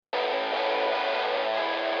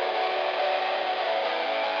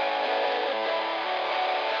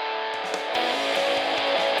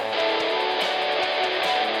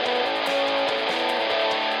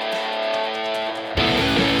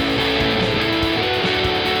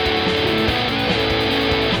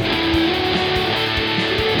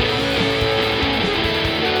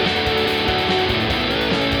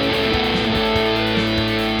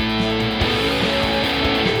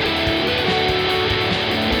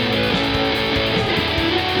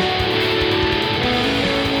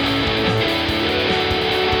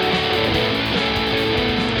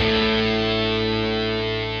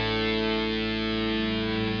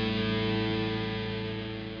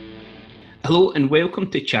Hello and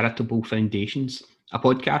welcome to Charitable Foundations, a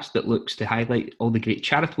podcast that looks to highlight all the great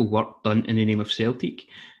charitable work done in the name of Celtic.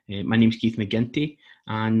 My name's Keith McGinty,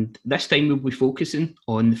 and this time we'll be focusing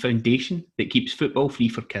on the foundation that keeps football free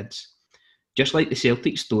for kids. Just like the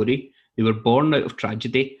Celtic story, they were born out of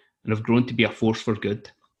tragedy and have grown to be a force for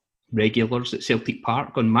good. Regulars at Celtic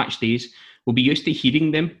Park on match days will be used to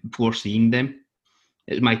hearing them before seeing them.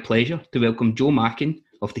 It's my pleasure to welcome Joe Mackin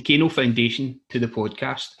of the KANO Foundation to the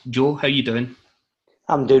podcast. Joe, how you doing?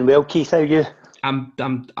 I'm doing well, Keith. How are you? I'm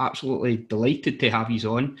absolutely delighted to have you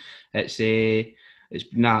on. It's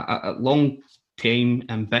been a long time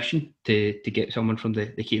ambition to get someone from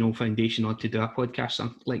the KANO Foundation on to do a podcast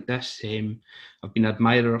something like this. I've been an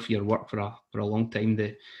admirer of your work for a long time.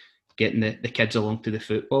 Getting the kids along to the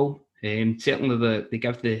football. Certainly they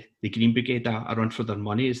give the Green Brigade a run for their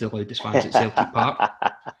money as the loudest fans at Celtic Park.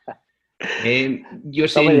 You're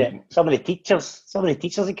saying some of the teachers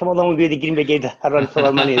that come along with the Green Brigade a run for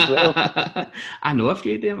their money as well. I know a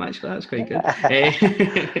few of them actually. That's quite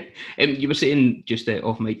good. You were saying just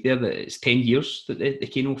off mic there that it's 10 years that the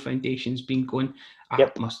KANO Foundation's been going.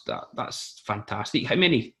 Yep. That's fantastic. How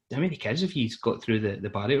many kids have you got through the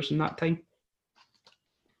barriers in that time?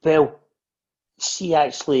 Well, see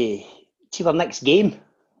our next game,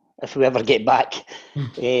 if we ever get back,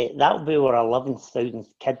 that'll be our 11,000th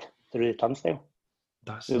kid through the turnstile.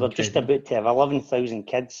 We were just about to have 11,000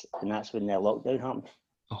 kids, and that's when the lockdown happened.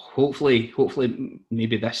 Oh, hopefully,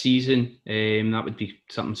 maybe this season, that would be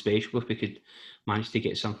something special if we could manage to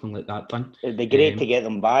get something like that done. It'd be great to get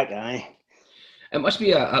them back, aye. It must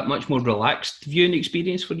be a much more relaxed viewing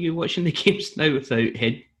experience for you watching the games now without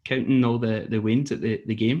head counting all the wins at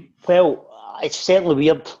the game. Well, it's certainly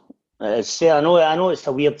weird. I know it's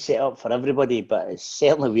a weird setup for everybody, but it's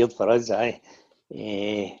certainly weird for us, aye.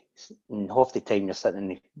 And half the time you're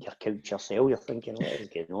sitting in your couch yourself, you're thinking, what is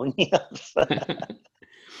going on here?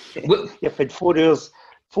 Well, you've had 4 hours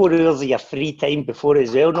of your free time before it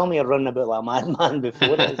as well. Normally you're running about like a madman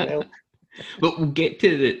before it as well. Well, we'll get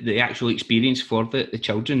to the actual experience for the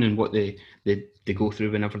children and what they go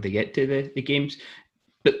through whenever they get to the games.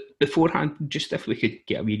 But beforehand, just if we could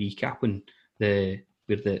get a wee recap on where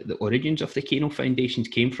the origins of the KANO Foundations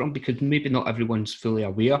came from, because maybe not everyone's fully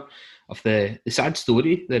aware of the sad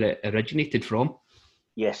story that it originated from.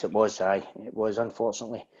 Yes, it was, It was,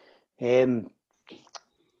 unfortunately. It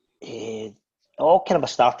all kind of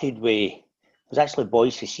started with, it was actually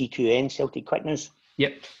boys for CQN, Celtic Quick News.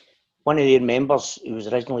 Yep. One of their members, who was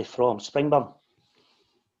originally from Springburn,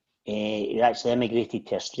 he actually emigrated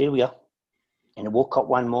to Australia, and he woke up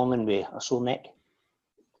one morning with a sore neck.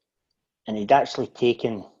 And he'd actually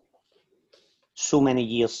taken so many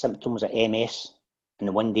years' symptoms of MS in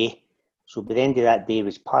the one day. So by the end of that day, he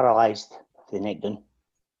was paralysed from the neck down.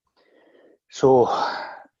 So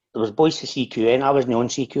there was boys to CQN. I wasn't on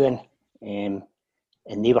CQN, and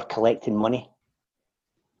they were collecting money.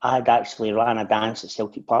 I had actually ran a dance at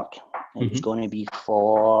Celtic Park. It was going to be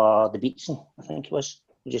for the Beatson, I think it was.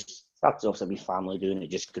 It just started off as a wee family doing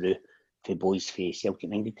it, just grew for boys for Celtic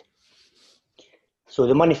Minded. So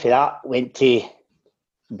the money for that went to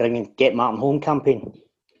Get Martin Home campaign.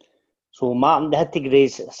 So Martin, they had to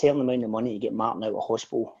raise a certain amount of money to get Martin out of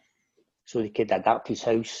hospital, so they could adapt his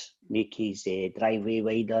house, make his driveway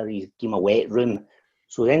wider, give him a wet room.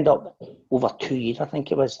 So they ended up, over 2 years, I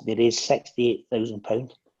think it was, they raised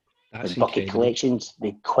 £68,000. That's the bucket incredible. collections,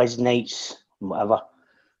 the quiz nights, and whatever.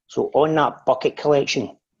 So on that bucket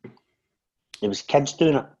collection, there was kids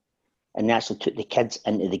doing it, and they actually took the kids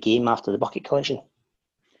into the game after the bucket collection.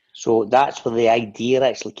 So that's where the idea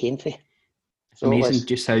actually came from. It's amazing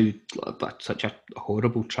just how such a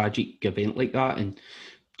horrible, tragic event like that, and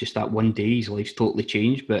just that one day his life's totally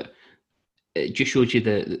changed. But it just shows you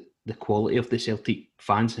the quality of the Celtic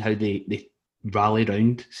fans and how they rally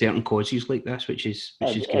around certain causes like this, which is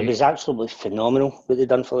great. It was absolutely phenomenal what they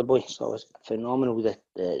done for the boys. So it was phenomenal, the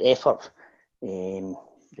effort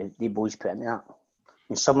the boys put into that.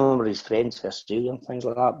 And some of them were his friends for Australia and things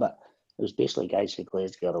like that, but it was basically guys from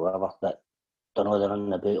Glasgow or whatever that done all the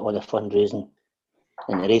running about, all the fundraising,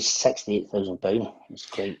 and they raised £68,000. It's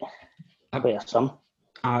quite a sum.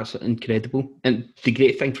 That's incredible. And the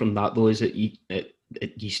great thing from that though is that you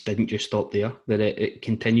didn't just stop there, that it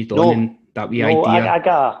continued on, and that wee idea. I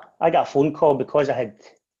got a phone call because I had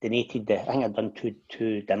donated I think I'd done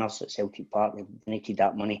two dinners at Celtic Park. I donated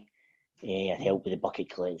that money. I'd helped with the bucket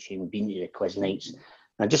collection, been to the quiz nights. And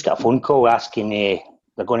I just got a phone call asking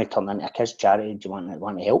they're going to turn into a kids charity. Do you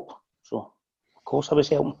want to help? So of course I was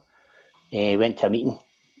helping. Went to a meeting,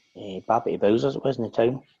 Babbity Bowser's it was in the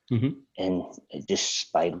town, and it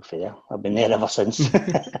just spiralled from there. I've been there ever since.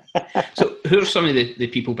 So who are some of the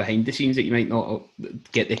people behind the scenes that you might not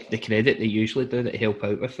get the credit they usually do that help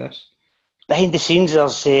out with this? Behind the scenes,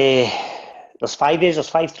 there's 5 days, there's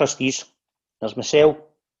 5 trustees. There's myself,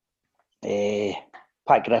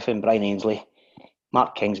 Pat Griffin, Brian Ainsley,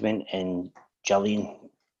 Mark Kingsman, and Gillian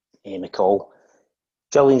McCall.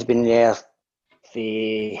 Gillian's been there for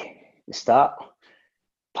the start.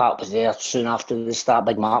 Pat was there soon after the start.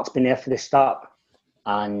 Big Mark's been there for the start,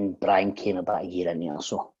 and Brian came about a year in there.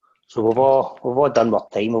 So we've all done our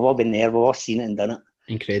time. We've all been there. We've all seen it and done it.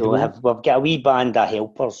 Incredible. So we've got a wee band of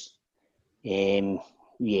helpers.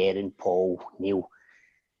 Aaron, Paul, Neil,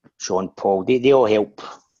 Sean, Paul. They all help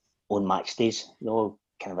on match days. They all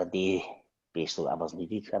kind of a day based on whatever's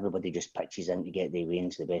needed. Everybody just pitches in to get their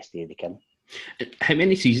wins the best day they can. How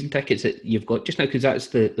many season tickets that you've got just now? Because that's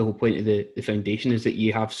the whole point of the foundation, is that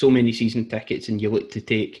you have so many season tickets and you look to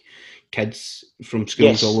take kids from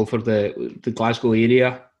schools all over the Glasgow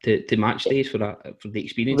area to match days for the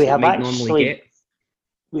experience that you might normally get.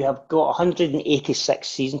 We have got 186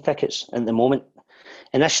 season tickets at the moment.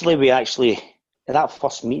 Initially, at that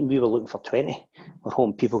first meeting, we were looking for 20. We're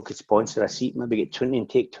hoping people could sponsor a seat, maybe get 20 and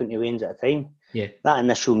take 20 wins at a time. Yeah. That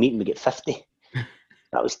initial meeting, we get 50.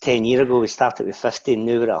 That was 10 years ago. We started with 50 and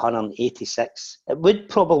now we're at 186. It would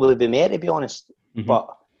probably be more, to be honest,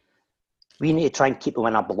 but we need to try and keep them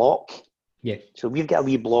in a block. Yeah. So we've got a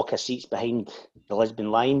wee block of seats behind the Lisbon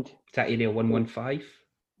line. Is that area 115?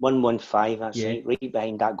 115, that's right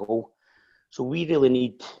behind that goal. So we really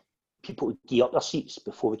need people to gear up their seats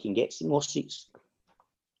before we can get some more seats.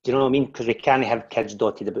 Do you know what I mean? Because we can't have kids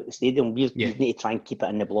dotted about the stadium. We need to try and keep it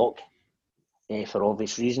in the block for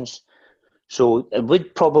obvious reasons. So it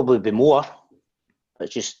would probably be more, but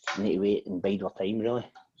just need to wait and bide our time,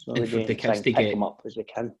 really. So and for the kids to get them up as we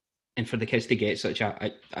can. And for the kids to get such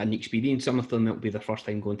an experience, some of them it'll be their first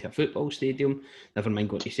time going to a football stadium, never mind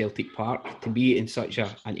going to Celtic Park, to be in such an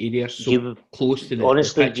area so close to the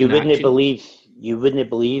honestly, pitch you wouldn't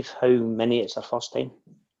believe how many it's their first time.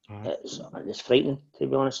 Right. It's frightening, to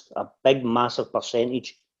be honest. A big, massive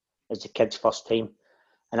percentage is the kids' first time.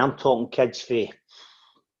 And I'm talking kids for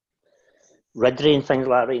Ridley and things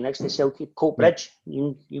like that right next to Celtic, Coat Bridge.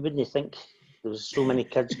 You wouldn't think there was so many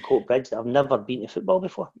kids in Coat Bridge that have never been to football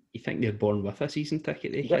before. You think they're born with a season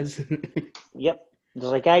ticket, eh, kids? Yep.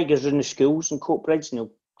 There's a guy who goes around the schools in Coat Bridge and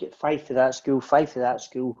he'll get 5 for that school, 5 for that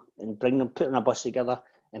school, and bring them, put in a bus together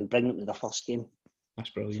and bring them to their first game. That's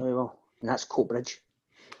brilliant. So, well, and that's Coat Bridge.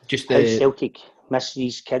 Just how Celtic miss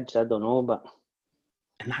these kids, I don't know, but...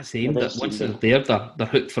 And that's the aim, that once they're there, they're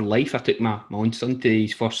hooked for life. I took my own son to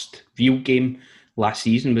his first real game last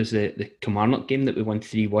season, was the Kilmarnock game that we won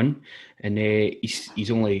 3-1. And he's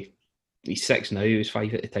 6 now, he was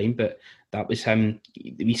 5 at the time, but that was him,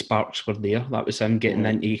 the wee sparks were there. That was him getting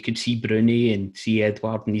into, you could see Bruni and see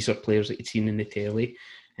Edward, and these are players that you'd seen in the telly.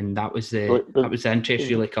 And that was the interest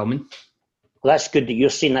really coming. Well, that's good that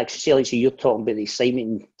you're saying that, because like you're talking about the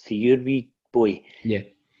excitement for your wee boy. Yeah.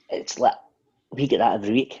 It's like, we get that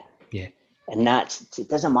every week. Yeah. And it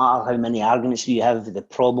doesn't matter how many arguments we have, the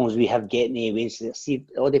problems we have getting away. See,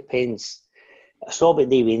 it all depends. It's all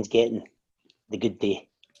about the Wayne's getting the good day,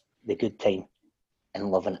 the good time,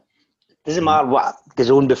 and loving it. It doesn't matter what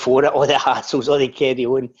goes on before it, all the hassles, all they carry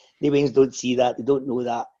on. The Waynes don't see that, they don't know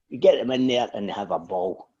that. You get them in there and they have a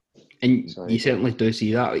ball. And you certainly do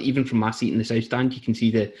see that. Even from my seat in the south stand, you can see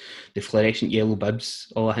the fluorescent yellow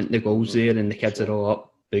bibs all hitting the goals there, and the kids are all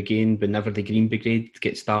up again. Whenever the Green Brigade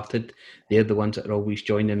gets started, they're the ones that are always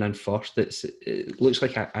joining in first. It looks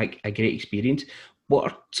like a great experience.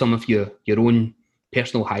 What are some of your own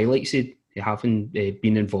personal highlights of having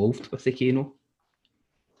been involved with the KANO?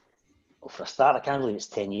 Well, for a start, I can't believe it's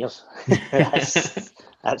 10 years.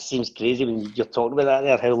 That seems crazy when you're talking about that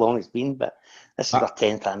there, how long it's been, but this is our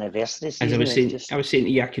 10th anniversary season. As I was saying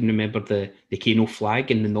to you, I can remember the KANO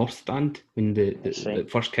flag in the North Stand when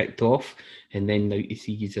it first kicked off, and then now you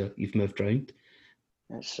see you've moved round.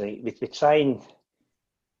 That's right. We try and...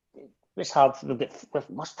 It's hard. We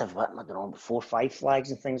must have, I don't know, 4 or 5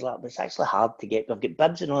 flags and things like that, but it's actually hard to get. We've got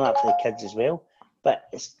bibs and all that for the kids as well,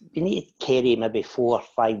 but we need to carry maybe 4 or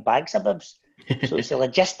 5 bags of bibs. So it's the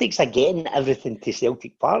logistics of getting everything to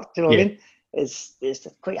Celtic Park, do you know what I mean? It's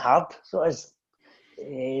quite hard. So it's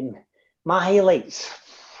my highlights,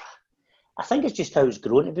 I think it's just how it's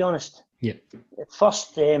grown, to be honest. Yeah. At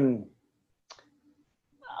first, I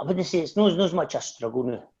wouldn't say it's not as much a struggle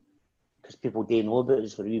now, because people do know about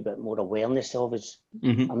us, for a wee bit more awareness of us.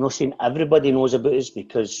 I'm not saying everybody knows about us,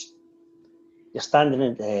 because you're standing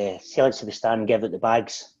at the Celtic to the stand and give out the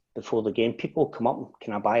bags before the game. People come up and,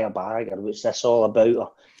 can I buy a bag, or what's this all about?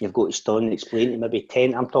 Or you've got to stand and explain to maybe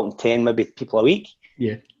 10, I'm talking 10 maybe people a week.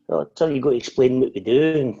 Yeah. So you've got to explain what we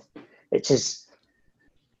do, and it's just,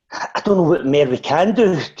 I don't know what more we can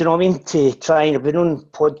do. Do you know what I mean? To try and, been on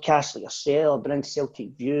podcasts like yourself, been in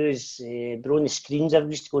Celtic Views, been on the screens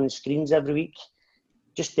used to go on the screens every week.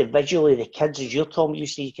 Just the visually, the kids, as you're talking, you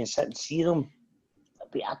say you can sit and see them.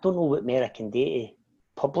 But I don't know what more I can do to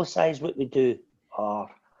publicise what we do, or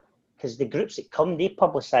because the groups that come, they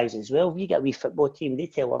publicise as well. We get a wee football team, they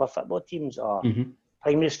tell other football teams, or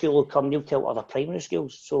primary school will come, they'll tell other primary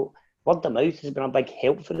schools. So word of mouth has been a big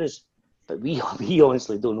help for us. But we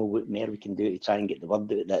honestly don't know what more we can do to try and get the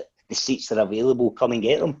word out that the seats are available, come and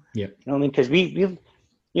get them. Yeah. You know what I mean? Because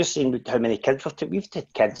you're saying how many kids we've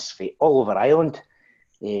had kids from all over Ireland,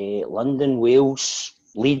 London, Wales,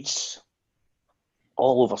 Leeds,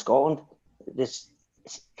 all over Scotland. It's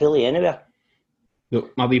fully anywhere.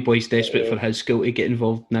 Look, my wee boy's desperate for his school to get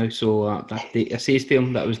involved now, so I says to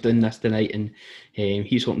him that I was doing this tonight, and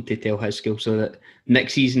he's hoping to tell his school so that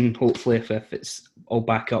next season, hopefully, if it's all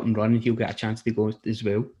back up and running, he'll get a chance to go as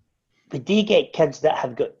well. We do get kids that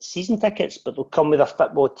have got season tickets, but they'll come with their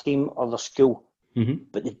football team or their school,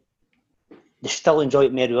 but they still enjoy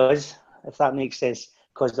it more as, if that makes sense,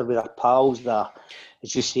 because they're with their pals,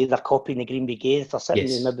 as you say, they're copying the Green Brigade. They're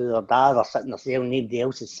sitting maybe with their dad, they're sitting there, nobody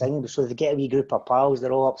else is singing. So they get a wee group of pals,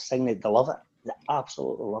 they're all up singing, they love it. They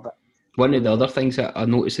absolutely love it. One of the other things that I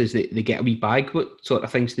notice is that they get a wee bag. What sort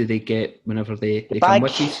of things do they get whenever they come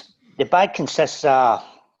with these? The bag consists of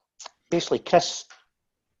basically crisps,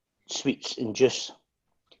 sweets and juice.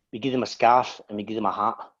 We give them a scarf and we give them a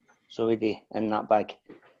hat. So we do in that bag.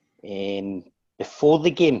 Before the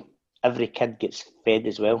game, every kid gets fed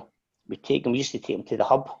as well. We used to take them to the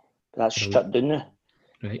hub, but that's shut down now.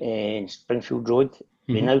 Right. In Springfield Road.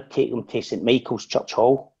 We now take them to St Michael's Church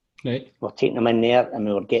Hall. Right. We're taking them in there and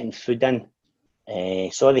we were getting food in.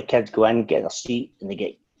 So the kids go in, get their seat, and they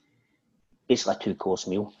get basically a 2-course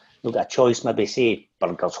meal. They'll get a choice, maybe say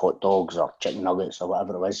burgers, hot dogs, or chicken nuggets, or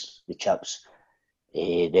whatever it is, the chips.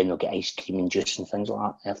 Then they'll get ice cream and juice and things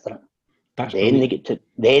like that after it. Then they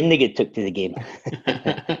get took to the game.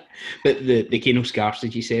 But the KANO scarves,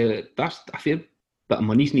 did you say, that's a fair bit of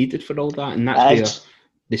money's needed for all that, and that's where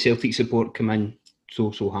the Celtic support come in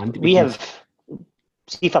so handy. We have,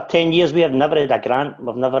 see, for 10 years we have never had a grant.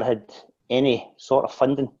 We've never had any sort of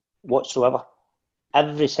funding whatsoever.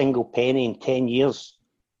 Every single penny in 10 years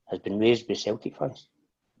has been raised by Celtic funds.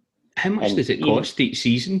 How much does it cost each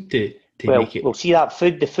season to make it? Well, see, that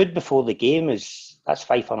food, the food before the game that's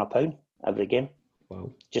 £500 every game.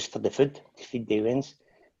 Wow. Just for the food, to feed the wins.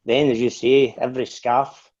 Then, as you say, every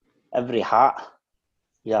scarf, every hat,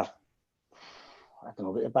 I don't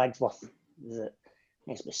know what the bag's worth. Is it?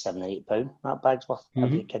 I think it's about £7 or £8 that bag's worth.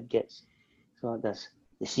 Every kid gets. So it does.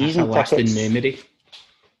 The season that's a lasting memory.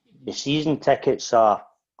 The season tickets are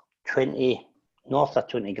 20, north of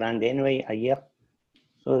 20 grand anyway a year.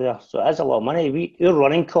 So it is a lot of money. Our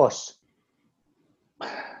running costs,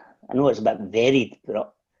 I know it's a bit varied,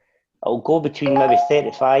 but it'll go between maybe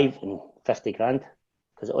 35 and 50 grand,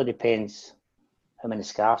 because it all depends how many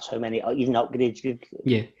scarves, how many, even upgrades you've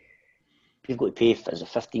got to pay. Is it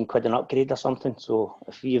 15 quid an upgrade or something? So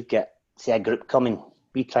if you've got, say, a group coming,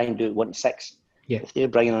 we try and do it 1 to 6. If they're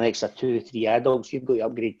bringing an extra 2 or 3 adults, you've got to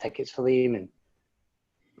upgrade tickets for them. And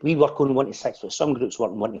we work on 1 to 6, but some groups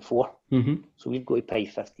work on 1 to 4. So we've got to pay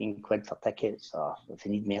 15 quid for tickets, or if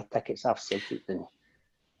you need more tickets, I've said it, then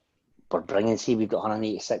we're bringing, see, we've got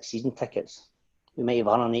 186 season tickets. We might have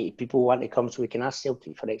 180 people want to come, so we can ask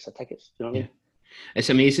Celtic for extra tickets. Do you know what I mean? It's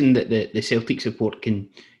amazing that the Celtic support can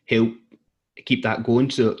help keep that going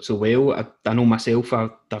so well. I know myself,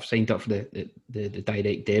 I've signed up for the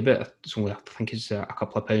direct debit. It's only, I think it's a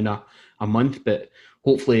couple of pound a month, but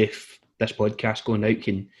hopefully if this podcast going out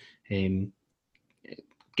can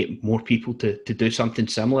get more people to do something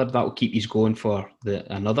similar, that will keep you going for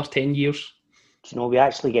another 10 years. Do you know, we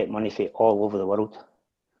actually get money from all over the world.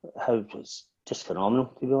 How it's just phenomenal,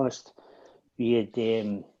 to be honest. We had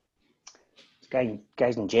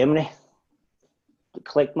guys in Germany that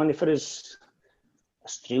collect money for us.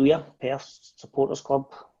 Australia, Perth Supporters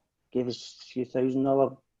Club gave us a few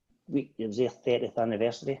 $1,000 week. It was their 30th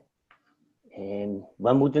anniversary.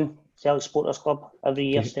 Wimbledon Celtic Supporters Club every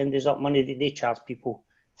year send us up money. They charge people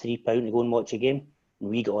 £3 to go and watch a game, and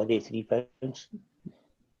we got all day £3.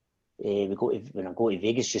 When I go to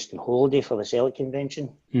Vegas just on holiday for the Celtic convention,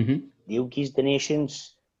 they'll give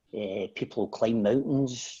donations. People will climb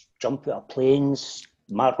mountains, jump out of planes,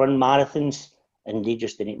 run marathons, and they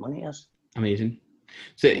just donate money to us. Amazing.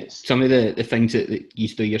 So some of the things that you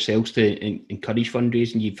do yourselves to encourage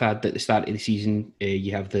fundraising, you've had at the start of the season,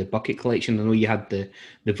 you have the bucket collection. I know you had the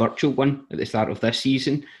virtual one at the start of this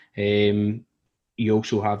season. you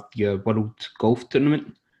also have your World Golf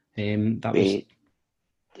Tournament. Every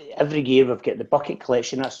year we've got the bucket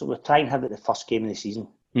collection. That's what we try and have it the first game of the season.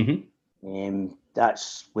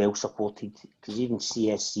 That's well supported because even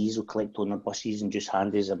CSCs will collect on their buses and just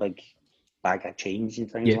hand us a big bag of change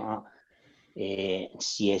and things like that.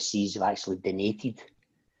 CSCs have actually donated.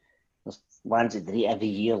 There's ones that donate every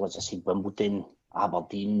year, as I said, Wimbledon,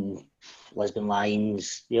 Aberdeen, Lisbon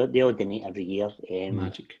Lions, they all donate every year.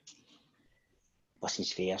 Magic.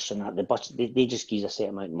 Buses fairs and that. The bus, they just give us a set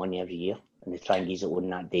amount of money every year and they try and give it on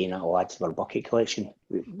that day and that'll add to our bucket collection.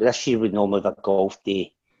 This year we'd normally have a golf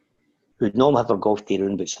day. We'd normally have our golf day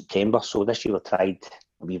around about September, so this year we tried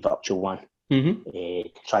a wee virtual one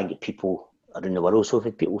to try and get people around the world. So we've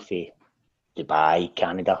had people from Dubai,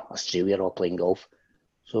 Canada, Australia all playing golf.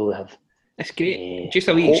 So we have... That's great. Just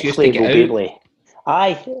a wee excuse to get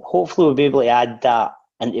out. Hopefully we'll be able to add that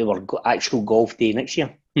into our actual golf day next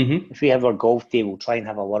year. If we have our golf day, we'll try and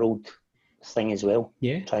have a world thing as well.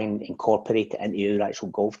 Yeah. Try and incorporate it into our actual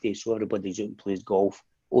golf day so everybody's out and plays golf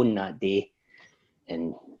on that day.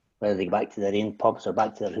 And whether they go back to their own pubs or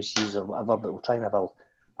back to their houses or whatever, but we'll try and have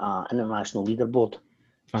an international leaderboard.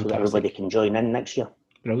 Fantastic. So that everybody can join in next year.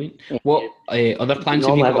 Brilliant. What other plans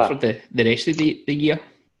have you got for the rest of the year?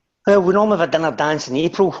 Well, we normally have a dinner dance in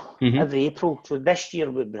April, every April. So this year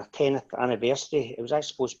would be our 10th anniversary. It was actually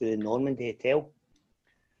supposed to be the Normandy Hotel.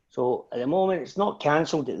 So at the moment, it's not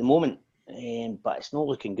cancelled at the moment, but it's not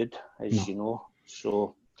looking good, as you know.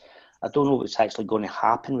 So I don't know what's actually going to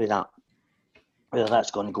happen with that, whether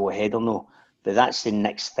that's going to go ahead or no. But that's the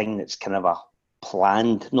next thing that's kind of a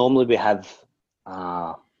planned. Normally we have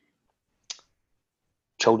a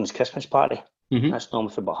children's Christmas party. That's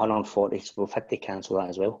normally for about 140, so we've had to cancel that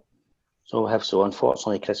as well. So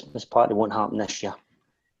unfortunately, Christmas party won't happen this year.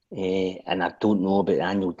 And I don't know about the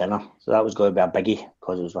annual dinner. So that was going to be a biggie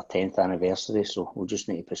because it was our 10th anniversary. So we'll just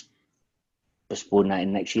need to postpone that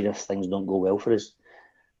in next year if things don't go well for us.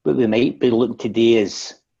 What we might be looking to do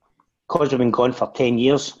is, because we've been gone for 10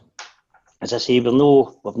 years, as I say,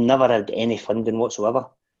 we've never had any funding whatsoever.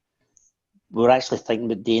 We're actually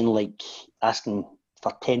thinking about doing asking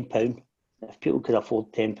for £10. If people could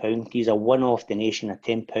afford £10, give a one-off donation of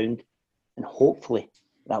 £10, and hopefully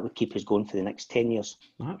that would keep us going for the next 10 years.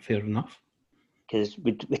 Fair enough. Because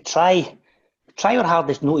we try our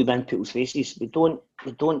hardest not to be in people's faces. We don't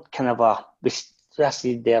kind of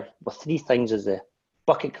there were three things: as the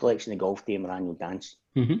bucket collection, the golf day, and our annual dance.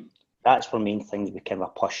 That's our main things. We kind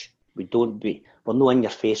of push. We're not in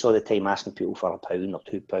your face all the time asking people for £1 or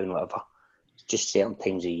 £2 or whatever. It's just certain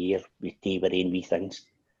times a year we do our own wee things.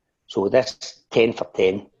 So this 10 for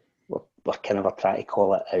 10, we're kind of trying to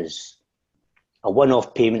call it as a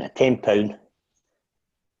one-off payment of £10.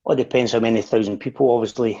 Well, it depends how many thousand people,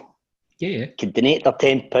 obviously, can donate their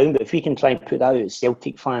 £10. But if we can try and put that out at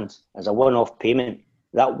Celtic fans as a one-off payment,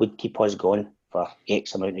 that would keep us going for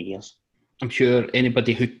X amount of years. I'm sure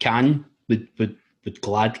anybody who can would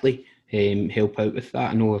gladly help out with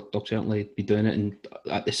that. I know I'll certainly be doing it, and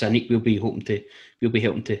at the Cynic we'll be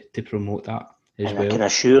helping to promote that. And I can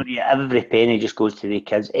assure you, every penny just goes to the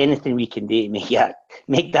kids. Anything we can do to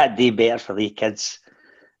make that day better for the kids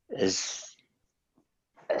that's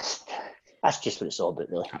just what it's all about,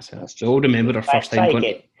 really. That's it. So we'll remember our first time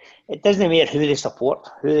going. It doesn't matter who they support,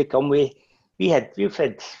 who they come with. We've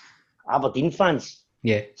had Aberdeen fans.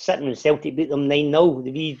 Yeah. Sitting when Celtic beat them 9-0.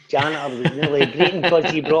 The wee janitor was nearly greeting because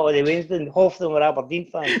he brought all the Wednesday, and half of them were Aberdeen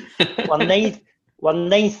fans. Our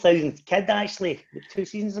 9,000th kid, actually, 2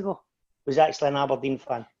 seasons ago, was actually an Aberdeen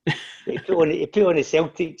fan. He put on a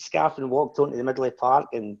Celtic scarf and walked onto the middle of the park,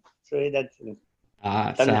 and so he did. And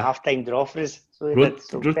done the half-time draw for us. So he road, did.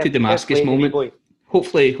 So road to Damascus moment.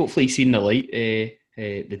 Hopefully he's seen the light,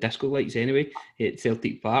 the disco lights anyway, at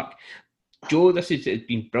Celtic Park. Joe, this has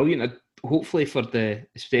been brilliant. Hopefully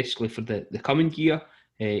especially for the coming year,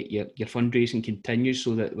 your fundraising continues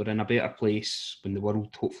so that we're in a better place when the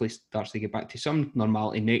world hopefully starts to get back to some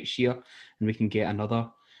normality next year, and we can get another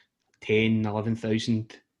 10,000,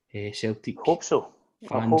 11,000 Celtic. Hope so.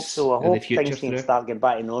 I hope so. I hope things can start getting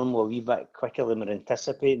back to normal a wee bit quicker than we're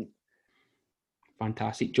anticipating.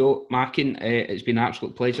 Fantastic. Joe Mackin, it's been an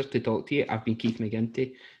absolute pleasure to talk to you. I've been Keith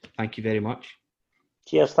McGinty. Thank you very much.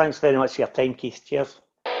 Cheers. Thanks very much for your time, Keith. Cheers.